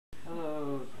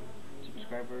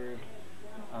subscribers.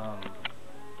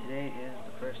 Today is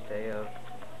the first day of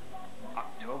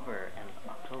October, and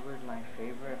October is my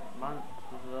favorite month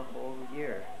of the whole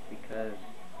year because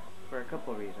for a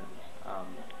couple reasons.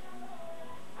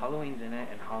 Halloween's in it,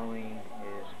 and Halloween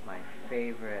is my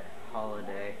favorite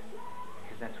holiday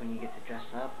because that's when you get to dress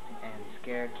up and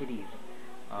scare kitties.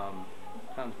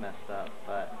 Sounds messed up,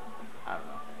 but I don't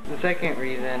know. The second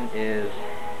reason is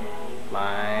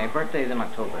my birthday is in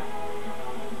October.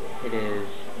 It is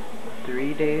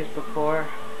 3 days before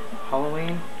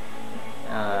Halloween,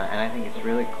 and I think it's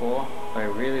really cool, but I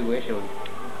really wish I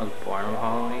was born on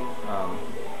Halloween,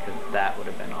 because that would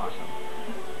have been awesome.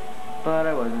 But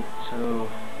I wasn't, so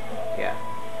yeah.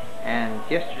 And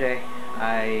yesterday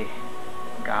I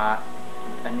got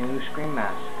a new Scream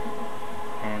mask,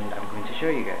 and I'm going to show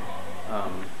you guys.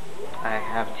 I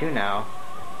have two now.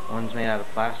 One's made out of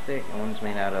plastic and one's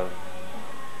made out of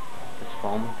this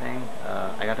foam thing.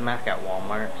 I got the mask at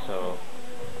Walmart, so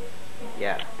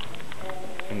yeah.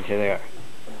 And here they are.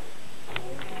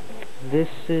 This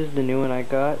is the new one I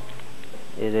got.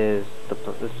 It is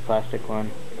this plastic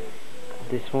one.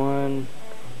 This one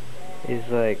is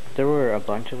like, there were a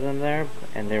bunch of them there,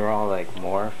 and they were all like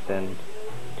morphed and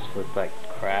just looked like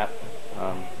crap.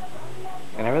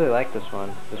 And I really like this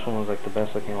one. This one was like the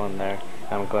best looking one there.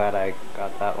 I'm glad I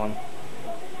got that one.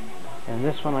 And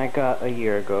this one I got a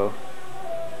year ago.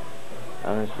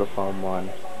 And it's the foam one.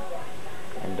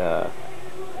 And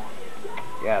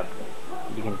yeah,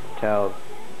 you can tell,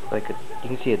 like, you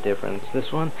can see a difference.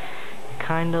 This one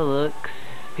kinda looks,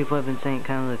 people have been saying it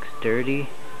kinda looks dirty,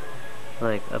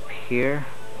 like up here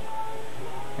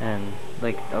and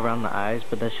like around the eyes,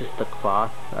 but that's just the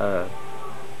cloth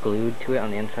glued to it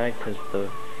on the inside, because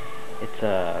it's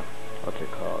what's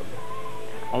it called,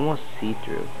 almost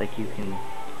see-through. Like, you can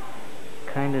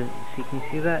kind of see, can you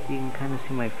see that? You can kind of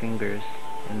see my fingers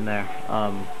in there.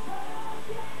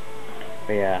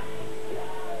 But yeah,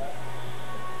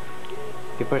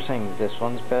 people are saying this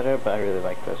one's better, but I really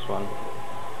like this one.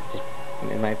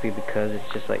 It might be because it's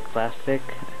just like plastic,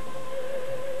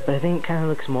 but I think it kind of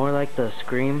looks more like the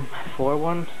Scream 4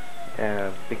 one,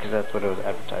 because that's what it was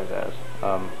advertised as.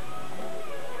 So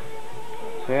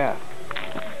yeah.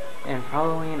 And for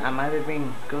Halloween, I'm either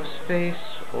being Ghostface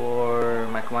or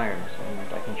Michael Myers,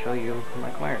 and I can show you who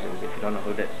Michael Myers is if you don't know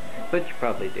who it is. But you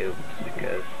probably do,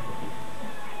 because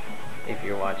if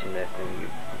you're watching this, then you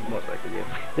most likely do.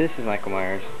 This is Michael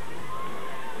Myers.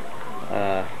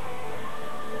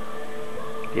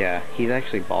 Yeah, he's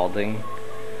actually balding.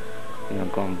 You know,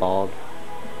 going bald.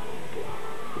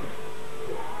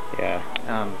 Yeah.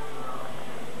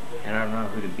 And I don't know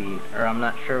who to be, or I'm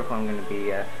not sure if I'm gonna be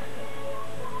yet.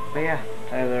 But yeah,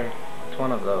 it's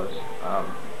one of those.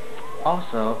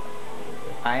 Also,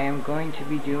 I am going to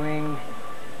be doing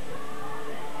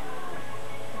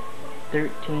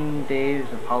 13 days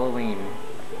of Halloween,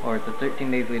 or the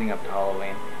 13 days leading up to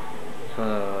Halloween.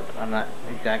 So I'm not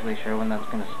exactly sure when that's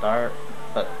gonna start,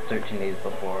 but 13 days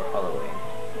before Halloween.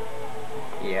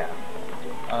 Yeah.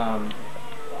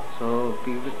 So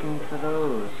be looking for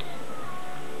those,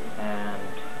 and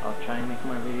I'll try and make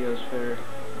more videos for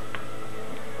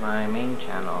my main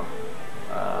channel.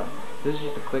 This is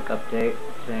just a quick update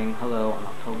saying hello on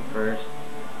October 1st,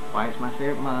 why it's my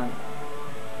favorite month,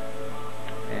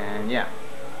 and yeah.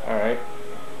 Alright,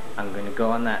 I'm gonna go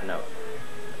on that note.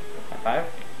 High five?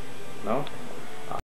 No?